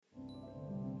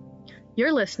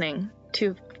You're listening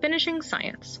to Finishing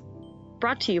Science,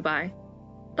 brought to you by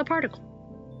The Particle.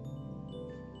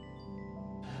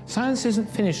 Science isn't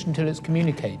finished until it's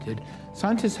communicated.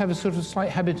 Scientists have a sort of slight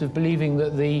habit of believing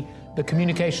that the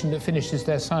communication that finishes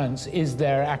their science is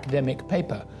their academic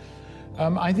paper.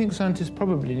 I think scientists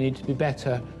probably need to be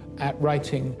better at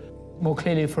writing more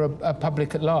clearly for a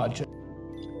public at large.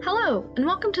 Hello, and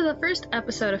welcome to the first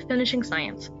episode of Finishing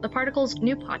Science, The Particle's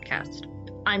new podcast.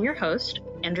 I'm your host,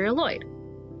 Andrea Lloyd.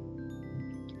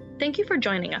 Thank you for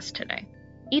joining us today.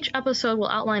 Each episode will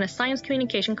outline a science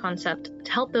communication concept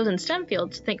to help those in STEM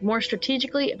fields think more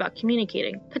strategically about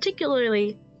communicating,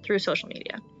 particularly through social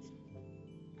media.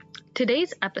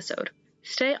 Today's episode,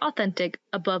 Stay Authentic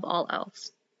Above All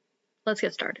Else. Let's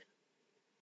get started.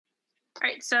 All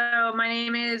right, so my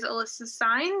name is Alyssa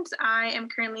Sines. I am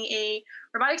currently a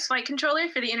robotics flight controller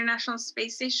for the International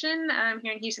Space Station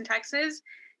here in Houston, Texas,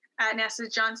 at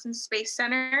NASA's Johnson Space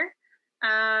Center.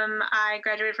 I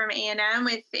graduated from A&M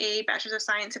with a Bachelor's of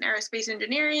Science in Aerospace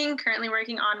Engineering, currently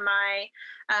working on my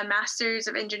Master's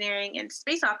of Engineering in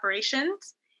Space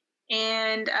Operations.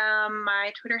 And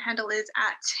my Twitter handle is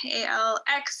at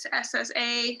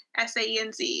ALXSSASAENZ,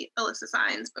 Alyssa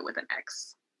Sines, but with an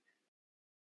X.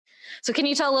 So can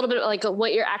you tell a little bit like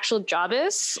what your actual job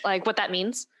is, like what that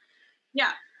means?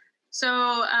 Yeah. So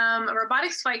a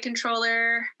robotics flight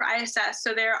controller for ISS.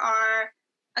 So there are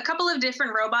a couple of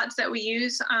different robots that we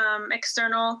use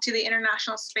external to the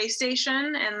International Space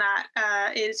Station, and that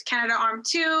is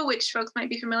Canadarm2, which folks might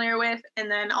be familiar with,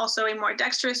 and then also a more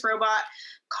dexterous robot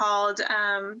called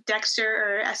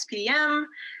Dexter or SPDM,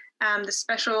 the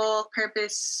Special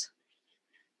Purpose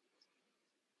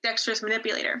Dexterous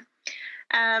Manipulator.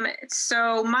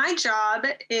 So my job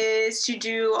is to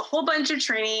do a whole bunch of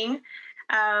training.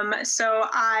 So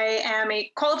I am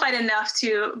qualified enough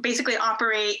to basically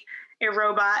operate a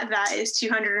robot that is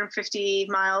 250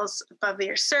 miles above the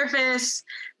Earth's surface,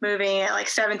 moving at like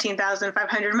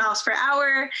 17,500 miles per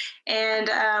hour. And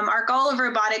our goal of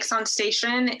robotics on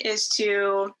station is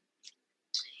to,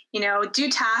 do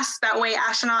tasks. That way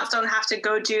astronauts don't have to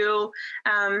go do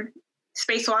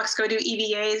spacewalks, go do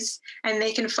EVAs, and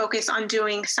they can focus on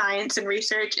doing science and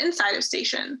research inside of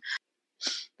station.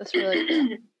 That's really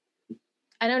cool.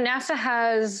 I know NASA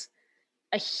has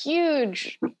a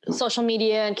huge social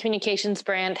media and communications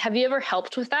brand. Have you ever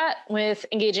helped with that, with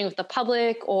engaging with the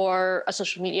public or a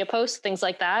social media post, things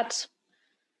like that?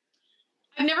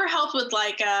 I've never helped with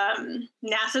like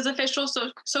NASA's official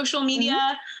social media.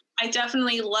 Mm-hmm. I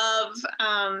definitely love,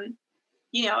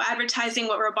 advertising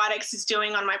what robotics is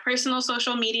doing on my personal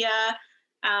social media,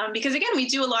 because again, we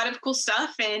do a lot of cool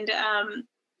stuff, and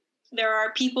there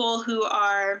are people who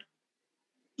are,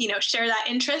 share that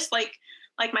interest, like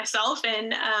myself,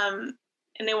 and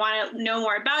they want to know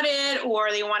more about it,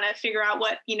 or they want to figure out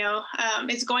what,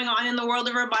 is going on in the world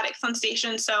of robotics on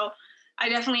station. So I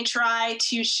definitely try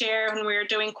to share when we're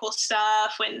doing cool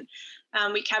stuff, when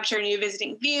we capture a new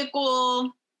visiting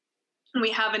vehicle, we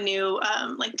have a new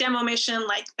demo mission,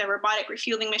 like the robotic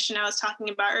refueling mission I was talking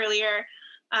about earlier.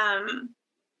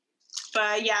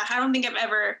 But yeah, I don't think I've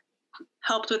ever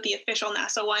helped with the official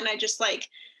NASA one. I just like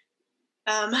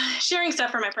sharing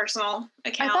stuff from my personal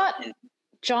account. I thought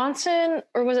Johnson,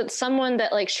 or was it someone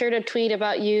that like shared a tweet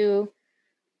about you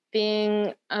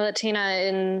being a Latina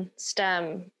in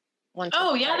STEM?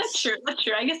 Oh yeah, that's true.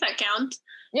 I guess that counts.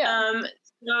 Yeah.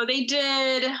 So they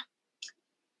did.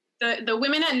 The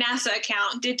Women at NASA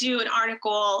account did do an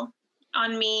article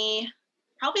on me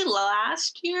probably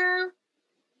last year.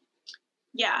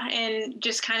 Yeah, and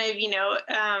just kind of,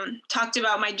 talked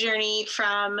about my journey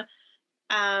from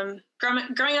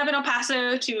growing up in El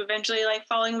Paso to eventually like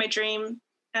following my dream,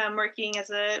 working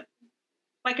as a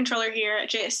flight controller here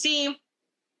at JSC.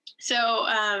 So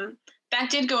that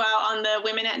did go out on the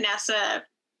Women at NASA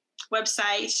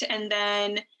website. And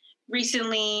then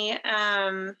recently,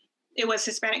 it was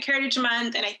Hispanic Heritage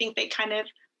Month, and I think they kind of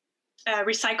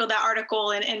recycled that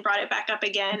article and brought it back up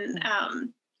again,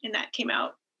 and that came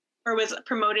out or was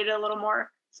promoted a little more.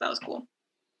 So that was cool.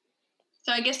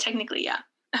 So I guess technically, yeah.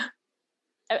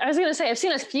 I was going to say, I've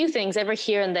seen a few things every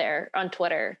here and there on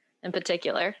Twitter in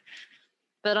particular,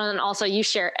 but then also you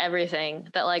share everything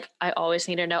that like, I always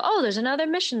need to know, oh, there's another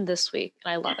mission this week.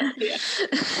 And I love it. Yeah.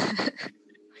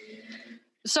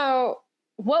 So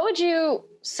what would you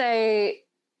say?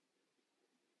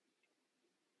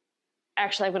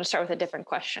 Actually, I'm going to start with a different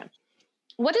question.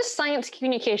 What does science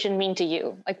communication mean to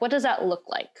you? Like, what does that look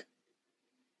like?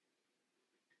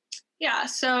 Yeah.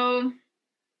 So,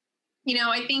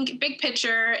 I think big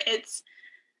picture, it's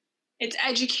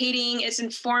educating, it's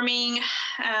informing,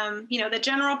 the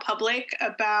general public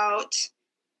about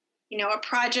a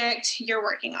project you're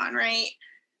working on, right?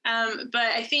 But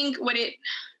I think what it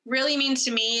really means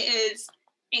to me is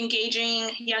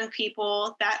engaging young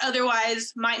people that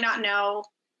otherwise might not know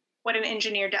what an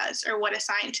engineer does or what a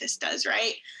scientist does,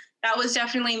 right? That was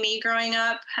definitely me growing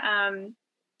up.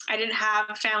 I didn't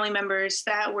have family members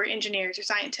that were engineers or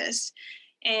scientists.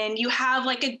 And you have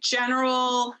like a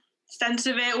general sense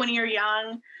of it when you're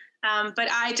young. But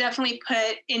I definitely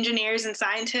put engineers and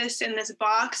scientists in this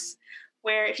box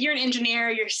where if you're an engineer,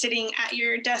 you're sitting at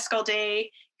your desk all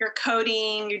day, you're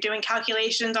coding, you're doing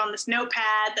calculations on this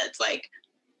notepad that's like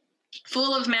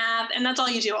full of math, and that's all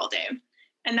you do all day.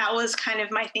 And that was kind of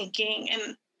my thinking.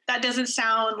 And that doesn't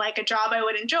sound like a job I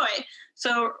would enjoy.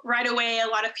 So right away, a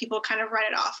lot of people kind of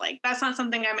write it off. Like, that's not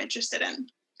something I'm interested in.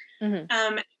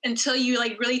 Until you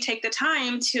like really take the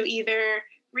time to either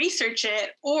research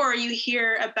it or you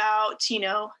hear about,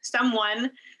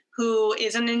 someone who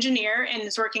is an engineer and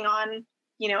is working on,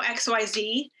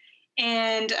 XYZ.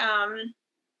 And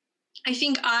I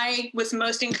think I was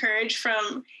most encouraged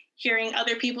from hearing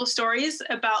other people's stories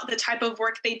about the type of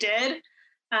work they did.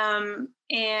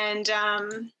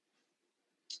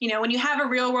 When you have a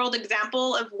real world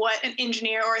example of what an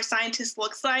engineer or a scientist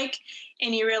looks like,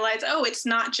 and you realize, oh, it's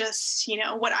not just,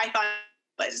 what I thought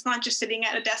it was, it's not just sitting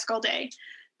at a desk all day.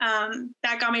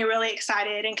 That got me really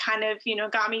excited and kind of,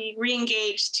 got me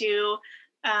re-engaged to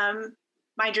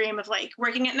my dream of like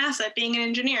working at NASA, being an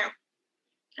engineer.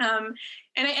 And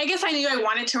I guess I knew I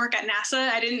wanted to work at NASA.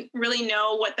 I didn't really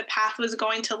know what the path was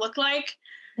going to look like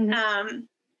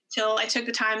till I took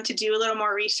the time to do a little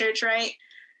more research, right?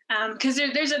 Because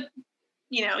there's a,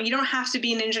 you don't have to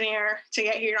be an engineer to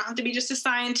get here. You don't have to be just a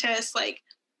scientist. Like,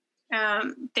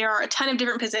 there are a ton of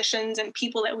different positions and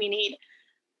people that we need.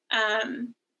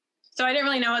 So I didn't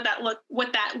really know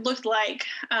what that looked like.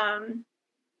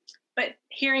 But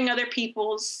hearing other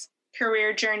people's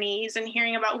career journeys and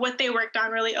hearing about what they worked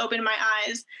on really opened my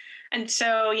eyes. And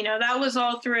so, that was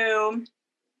all through,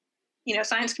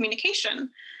 science communication.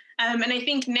 And I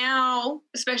think now,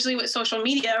 especially with social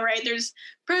media, right, there's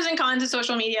pros and cons of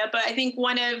social media, but I think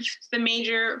one of the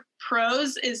major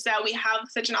pros is that we have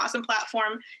such an awesome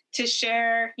platform to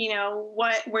share,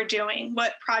 what we're doing,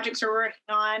 what projects we're working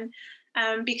on,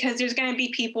 because there's going to be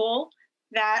people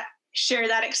that share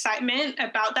that excitement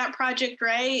about that project,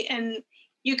 right? And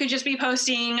you could just be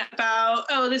posting about,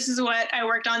 oh, this is what I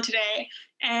worked on today.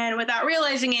 And without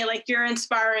realizing it, like, you're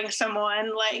inspiring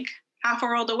someone like half a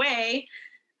world away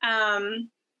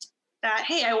that,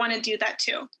 hey, I want to do that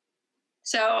too.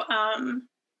 So,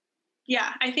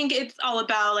 I think it's all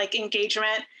about like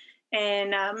engagement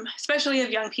and especially of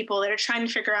young people that are trying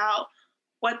to figure out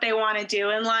what they want to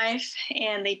do in life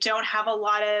and they don't have a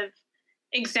lot of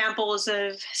examples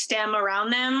of STEM around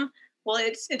them. Well,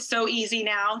 it's so easy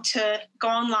now to go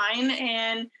online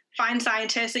and find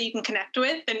scientists that you can connect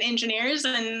with and engineers.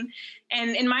 And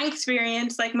in my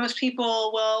experience, like, most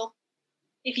people will,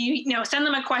 if you send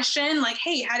them a question like,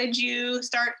 hey, how did you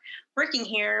start working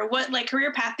here? What like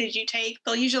career path did you take?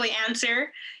 They'll usually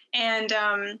answer. And,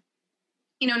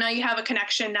 now you have a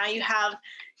connection. Now you have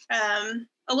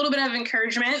a little bit of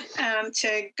encouragement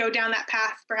to go down that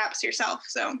path perhaps yourself.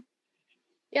 So.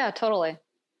 Yeah, totally.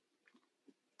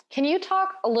 Can you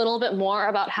talk a little bit more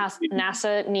about how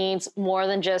NASA needs more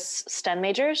than just STEM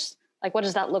majors? Like, what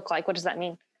does that look like? What does that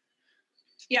mean?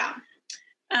 Yeah.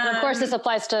 And of course, this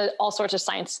applies to all sorts of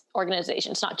science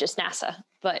organizations, not just NASA,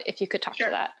 but if you could talk to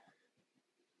that.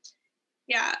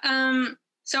 Yeah.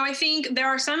 So I think there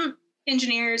are some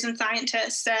engineers and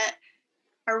scientists that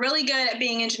are really good at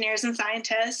being engineers and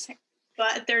scientists,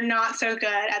 but they're not so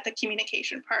good at the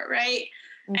communication part, right?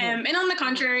 And on the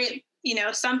contrary,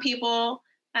 some people,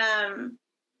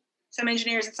 some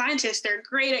engineers and scientists, they're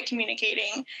great at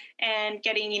communicating and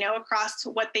getting, across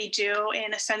what they do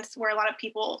in a sense where a lot of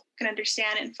people can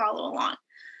understand and follow along.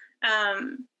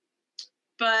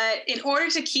 But in order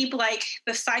to keep like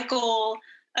the cycle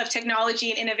of technology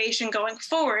and innovation going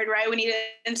forward, right, we need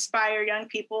to inspire young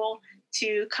people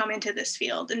to come into this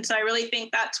field. And so I really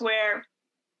think that's where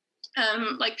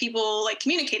like people like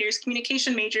communicators,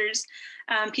 communication majors,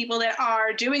 people that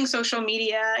are doing social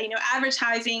media,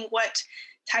 advertising what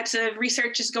types of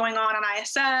research is going on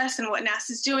ISS and what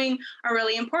NASA is doing are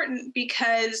really important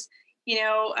because,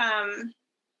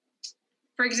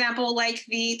 for example, like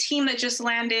the team that just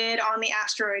landed on the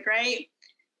asteroid, right?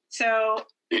 So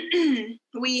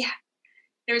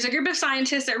there's a group of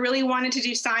scientists that really wanted to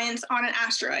do science on an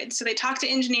asteroid. So they talked to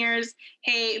engineers,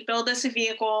 hey, build us a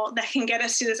vehicle that can get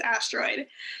us to this asteroid.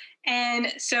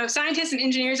 And so scientists and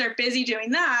engineers are busy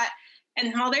doing that.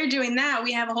 And while they're doing that,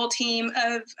 we have a whole team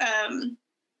of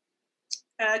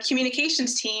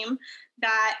communications team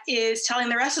that is telling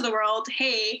the rest of the world,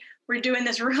 hey, we're doing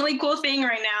this really cool thing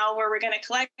right now where we're going to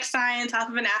collect science off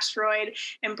of an asteroid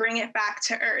and bring it back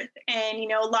to Earth. And, you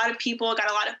know, a lot of people got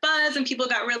a lot of buzz and people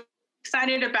got really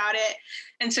excited about it.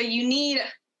 And so you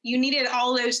needed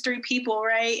all those three people,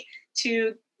 right,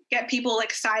 to get people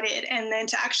excited and then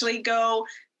to actually go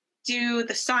do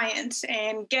the science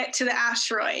and get to the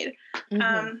asteroid.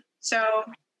 So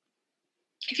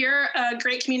if you're a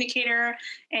great communicator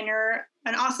and you're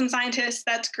an awesome scientist,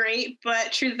 that's great.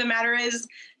 But truth of the matter is,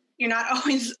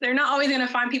 they're not always going to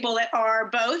find people that are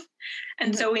both.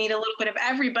 And so we need a little bit of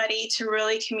everybody to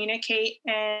really communicate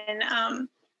and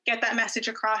get that message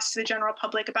across to the general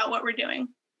public about what we're doing.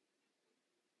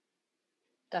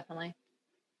 Definitely.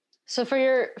 So for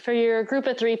your group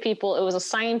of three people, it was a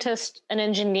scientist, an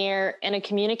engineer, and a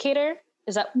communicator.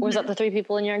 Was that the three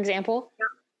people in your example? Yeah.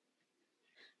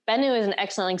 Bennu is an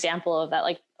excellent example of that,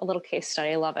 like a little case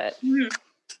study. I love it.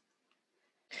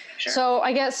 Sure. So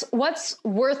I guess what's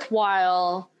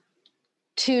worthwhile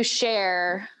to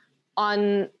share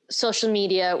on social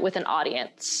media with an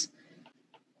audience?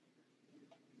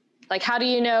 Like, how do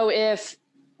you know if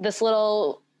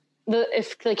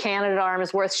if the Canadarm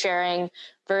is worth sharing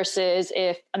versus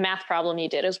if a math problem you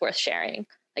did is worth sharing?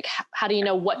 Like, how do you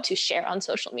know what to share on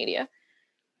social media?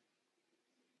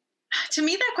 To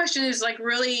me, that question is like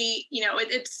really, you know,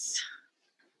 it's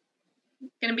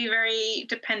going to be very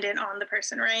dependent on the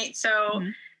person, right? So,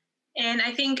 and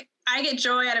I think I get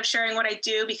joy out of sharing what I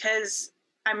do because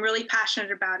I'm really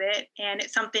passionate about it and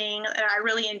it's something that I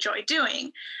really enjoy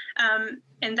doing.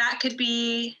 And that could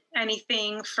be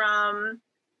anything from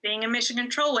being in mission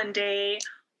control one day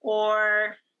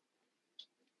or,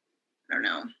 I don't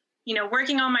know, you know,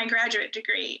 working on my graduate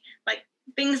degree, like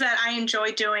things that I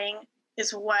enjoy doing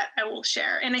is what I will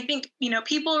share. And I think, you know,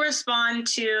 people respond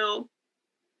to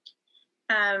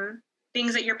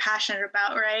things that you're passionate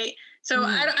about, right? So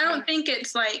I don't think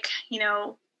it's like, you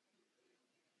know,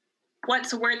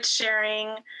 what's worth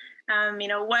sharing. You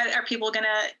know, what are people going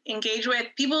to engage with?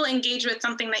 People engage with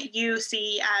something that you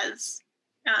see as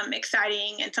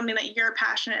exciting and something that you're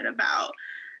passionate about.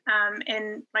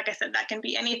 And like I said, that can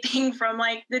be anything from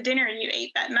like the dinner you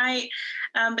ate that night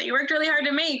that you worked really hard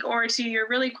to make or to your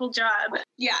really cool job.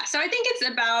 Yeah. So I think it's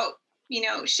about, you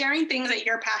know, sharing things that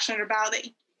you're passionate about, that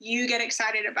you get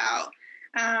excited about.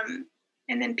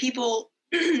 And then people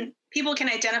can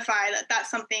identify that that's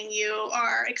something you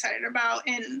are excited about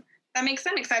and that makes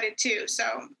them excited too. So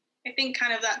I think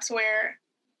kind of that's where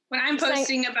when I'm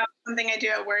posting about something I do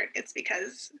at work, it's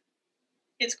because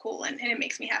it's cool and it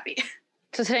makes me happy.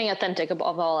 So staying authentic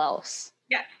above all else.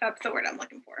 Yeah, that's the word I'm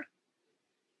looking for.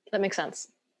 That makes sense.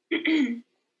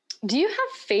 Do you have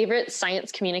favorite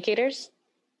science communicators?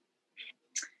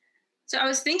 So I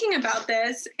was thinking about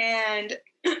this, and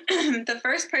the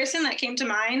first person that came to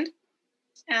mind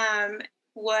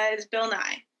was Bill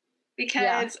Nye,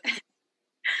 because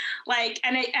like,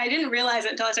 and I didn't realize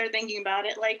it until I started thinking about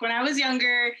it. Like when I was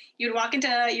younger, you'd walk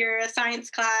into your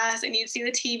science class and you'd see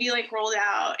the TV like rolled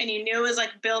out and you knew it was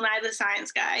like Bill Nye the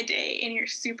Science Guy day and you're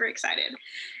super excited.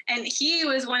 And he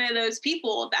was one of those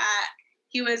people that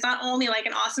he was not only like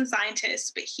an awesome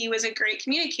scientist, but he was a great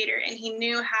communicator and he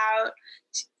knew how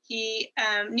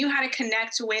to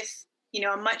connect with, you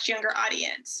know, a much younger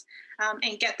audience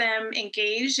and get them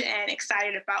engaged and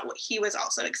excited about what he was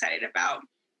also excited about.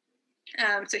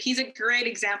 So he's a great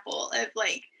example of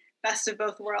like best of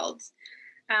both worlds.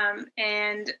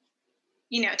 And,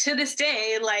 you know, to this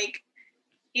day, like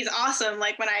he's awesome.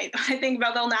 Like when I think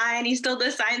about Bill Nye and he still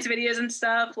does science videos and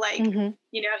stuff, like,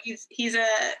 you know, he's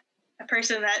a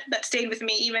person that stayed with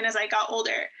me even as I got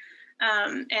older.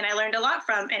 And I learned a lot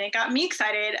from, and it got me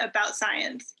excited about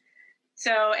science.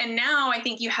 So, and now I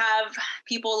think you have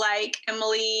people like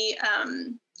Emily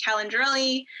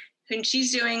Calandrelli, and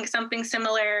she's doing something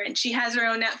similar, and she has her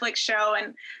own Netflix show.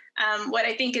 And what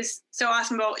I think is so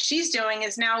awesome about what she's doing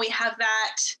is now we have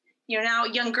that, you know, now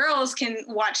young girls can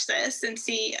watch this and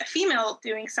see a female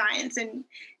doing science and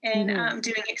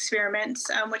doing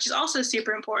experiments, which is also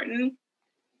super important.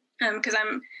 Because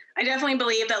I definitely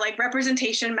believe that like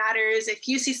representation matters. If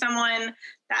you see someone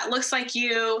that looks like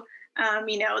you,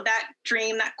 you know, that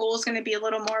dream, that goal is going to be a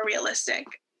little more realistic.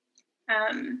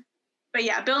 But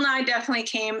yeah, Bill Nye definitely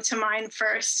came to mind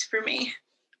first for me.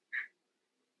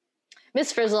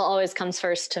 Miss Frizzle always comes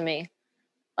first to me.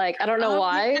 Like, I don't know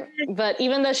why, but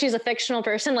even though she's a fictional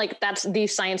person, like that's the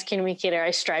science communicator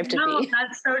I strive to be.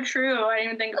 That's so true. I didn't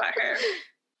even think about her.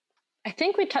 I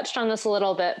think we touched on this a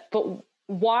little bit, but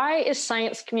why is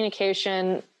science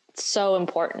communication so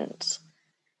important?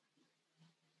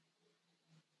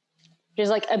 Do here's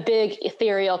like a big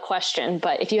ethereal question,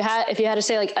 but if you had to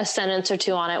say like a sentence or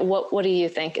two on it, what do you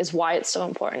think is why it's so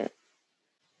important?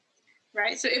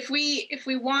 Right. So if we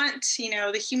want,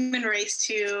 the human race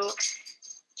to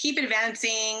keep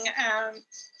advancing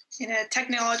in a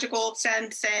technological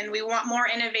sense, and we want more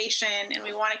innovation, and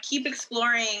we want to keep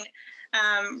exploring,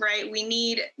 right, we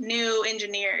need new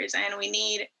engineers and we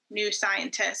need new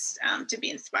scientists to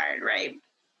be inspired, right?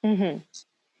 Mm-hmm.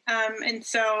 And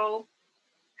so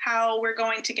how we're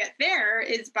going to get there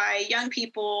is by young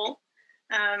people,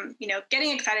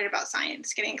 getting excited about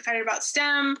science, getting excited about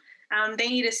STEM. They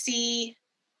need to see,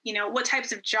 what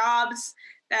types of jobs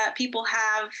that people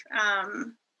have,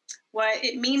 what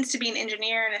it means to be an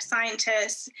engineer and a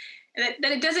scientist, that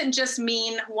it doesn't just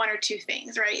mean one or two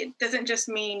things, right? It doesn't just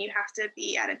mean you have to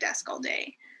be at a desk all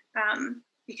day.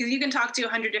 Because you can talk to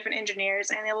 100 different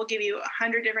engineers and they will give you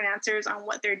 100 different answers on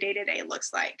what their day-to-day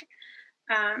looks like.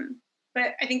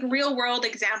 But I think real world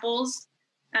examples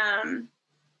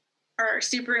are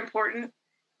super important.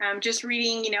 Just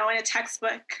reading, in a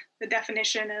textbook, the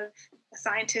definition of a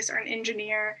scientist or an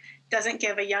engineer doesn't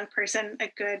give a young person a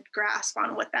good grasp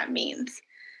on what that means.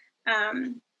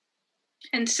 And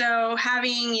so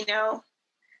having,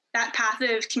 that path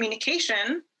of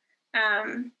communication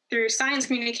through science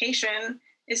communication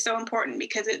is so important,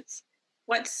 because it's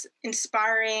what's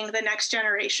inspiring the next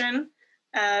generation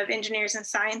of engineers and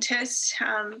scientists,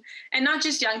 and not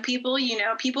just young people,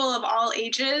 people of all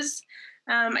ages.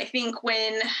 I think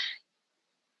when,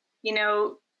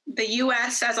 the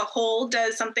US as a whole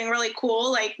does something really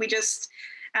cool, like we just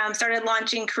started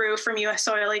launching Crew from US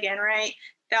soil again, right?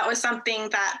 That was something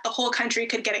that the whole country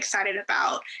could get excited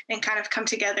about and kind of come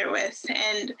together with.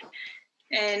 And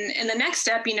the next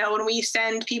step, when we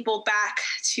send people back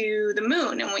to the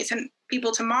moon and we send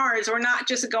people to Mars, we're not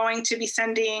just going to be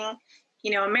sending,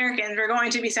 Americans, we're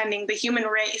going to be sending the human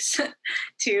race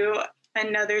to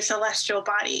another celestial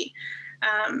body.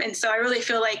 And so I really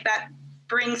feel like that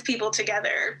brings people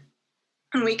together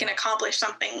and we can accomplish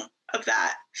something of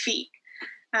that feat.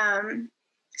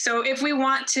 So if we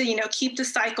want to, keep the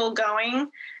cycle going,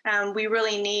 we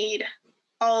really need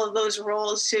all of those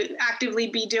roles to actively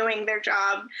be doing their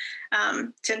job,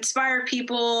 to inspire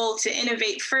people, to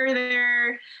innovate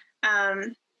further.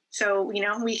 So,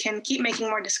 we can keep making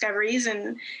more discoveries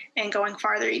and going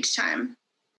farther each time.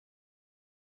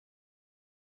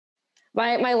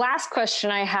 My last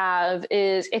question I have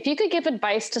is, if you could give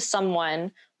advice to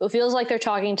someone who feels like they're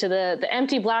talking to the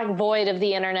empty black void of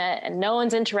the internet and no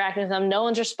one's interacting with them, no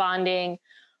one's responding,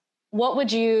 what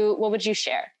would you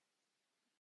share?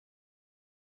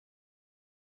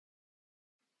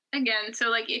 Again, so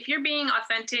like if you're being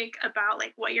authentic about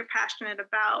like what you're passionate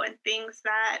about and things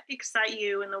that excite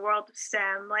you in the world of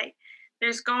STEM, like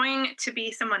there's going to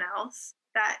be someone else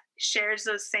that shares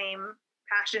those same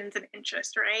passions and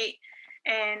interests, right?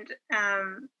 And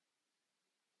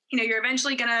you're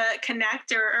eventually going to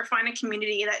connect or find a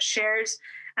community that shares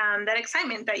that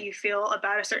excitement that you feel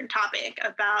about a certain topic,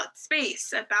 about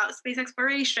space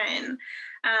exploration.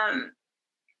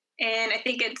 And I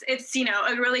think it's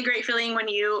a really great feeling when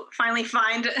you finally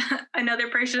find another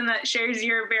person that shares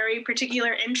your very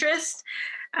particular interest.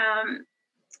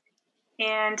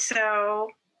 And so,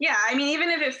 yeah, I mean,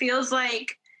 even if it feels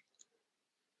like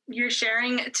you're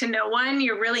sharing to no one,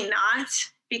 you're really not,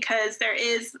 because there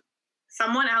is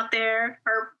someone out there,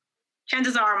 or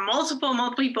chances are multiple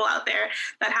people out there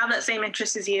that have that same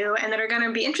interest as you and that are going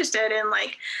to be interested in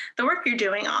like the work you're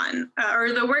doing on,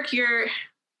 or the work you're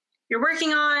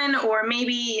working on, or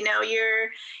maybe,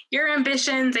 your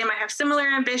ambitions, they might have similar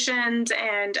ambitions.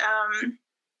 And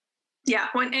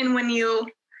when you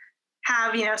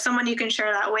have, someone you can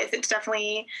share that with, it's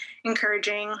definitely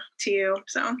encouraging to you.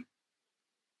 So.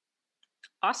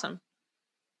 Awesome.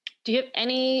 Do you have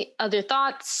any other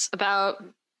thoughts about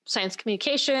science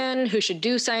communication? Who should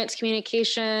do science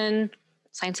communication,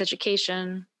 science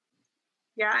education?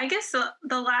 Yeah, I guess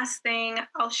the last thing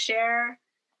I'll share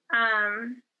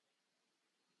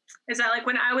is that like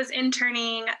when I was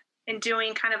interning and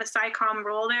doing kind of a SciComm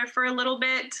role there for a little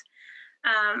bit,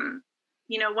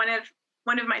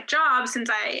 one of my jobs,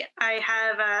 since I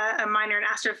have a minor in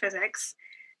astrophysics,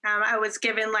 I was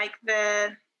given like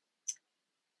the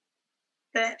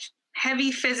heavy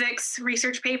physics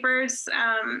research papers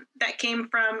that came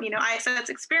from, ISS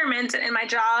experiments. And my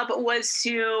job was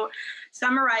to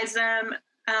summarize them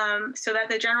so that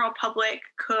the general public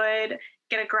could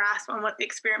get a grasp on what the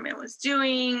experiment was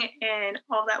doing and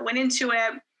all that went into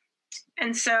it.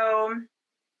 And so,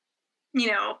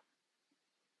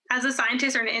 as a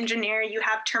scientist or an engineer, you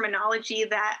have terminology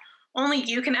that only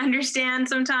you can understand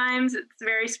sometimes. It's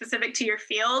very specific to your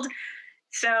field.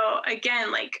 So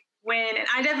again, like and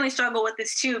I definitely struggle with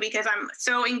this too, because I'm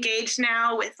so engaged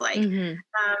now with like, in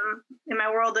my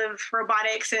world of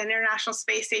robotics and International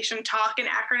Space Station talk and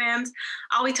acronyms,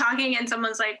 I'll be talking and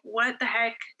someone's like, what the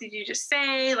heck did you just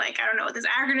say? Like, I don't know what this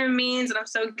acronym means. And I'm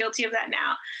so guilty of that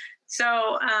now.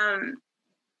 So,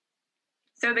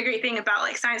 so the great thing about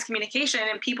like science communication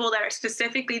and people that are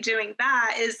specifically doing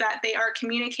that is that they are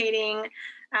communicating,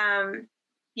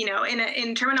 you know,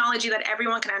 in terminology that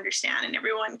everyone can understand and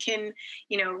everyone can,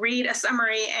 you know, read a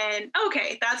summary and,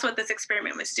 okay, that's what this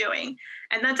experiment was doing.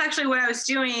 And that's actually what I was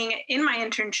doing in my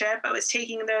internship. I was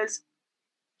taking those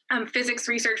physics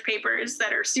research papers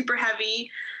that are super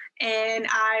heavy, and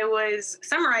I was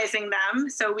summarizing them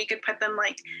so we could put them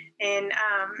like in,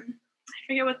 I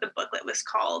forget what the booklet was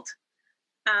called,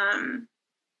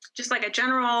 just like a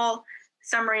general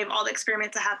summary of all the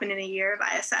experiments that happened in a year of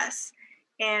ISS.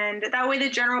 And that way the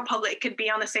general public could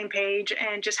be on the same page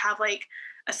and just have like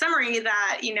a summary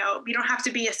that, you know, you don't have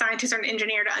to be a scientist or an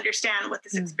engineer to understand what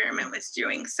this experiment was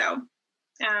doing. So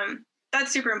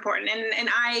that's super important. And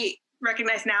I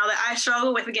recognize now that I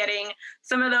struggle with getting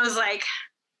some of those like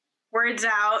words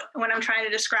out when I'm trying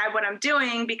to describe what I'm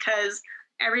doing, because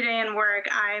every day in work,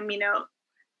 I'm, you know,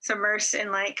 submersed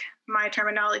in like my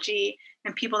terminology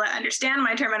and people that understand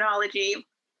my terminology.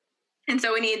 And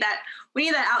so we need that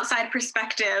outside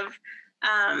perspective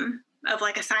of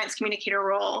like a science communicator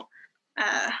role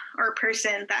or a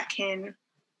person that can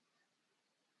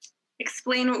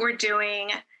explain what we're doing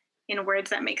in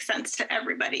words that make sense to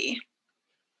everybody.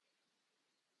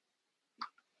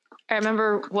 I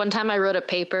remember one time I wrote a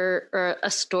paper or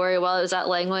a story while I was at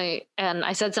Langley, and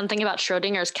I said something about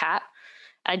Schrodinger's cat.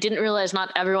 I didn't realize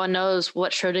not everyone knows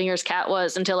what Schrodinger's cat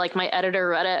was until like my editor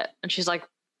read it, and she's like,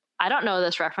 I don't know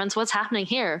this reference. What's happening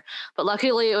here? But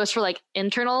luckily it was for like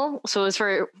internal. So it was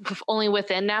for only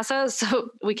within NASA. So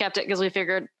we kept it because we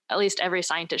figured at least every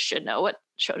scientist should know what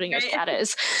Schrodinger's cat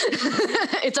is.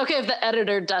 It's okay if the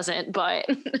editor doesn't, but.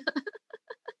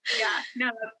 Yeah,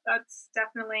 no, that's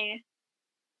definitely,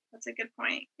 that's a good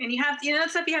point. And you have, you know,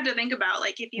 that's stuff you have to think about.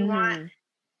 Like if you want,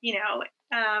 you know,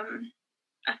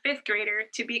 a fifth grader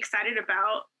to be excited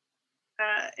about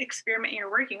experiment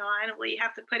you're working on, well, you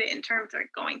have to put it in terms they're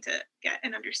going to get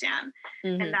and understand.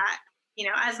 And that, you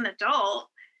know, as an adult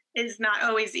is not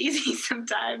always easy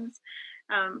sometimes,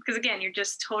 because again, you're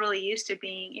just totally used to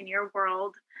being in your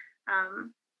world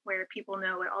where people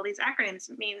know what all these acronyms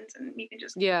means, and you can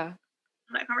just have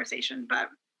that conversation. But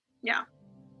yeah,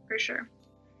 for sure.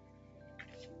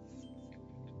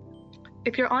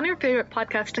 If you're on your favorite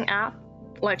podcasting app,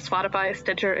 like Spotify,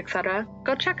 Stitcher, etc.,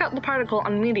 go check out The Particle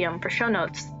on Medium for show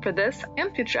notes for this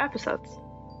and future episodes.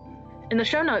 In the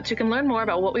show notes, you can learn more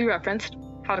about what we referenced,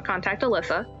 how to contact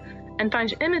Alyssa, and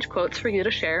find image quotes for you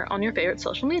to share on your favorite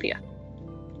social media.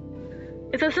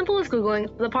 It's as simple as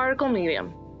Googling The Particle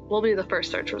Medium will be the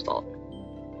first search result.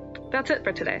 That's it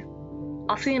for today.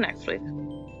 I'll see you next week.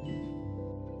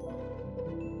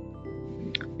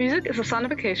 Music is a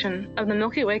sonification of the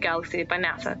Milky Way galaxy by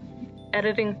NASA.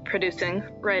 Editing, producing,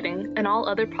 writing, and all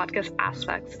other podcast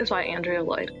aspects is by Andrea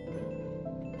Lloyd.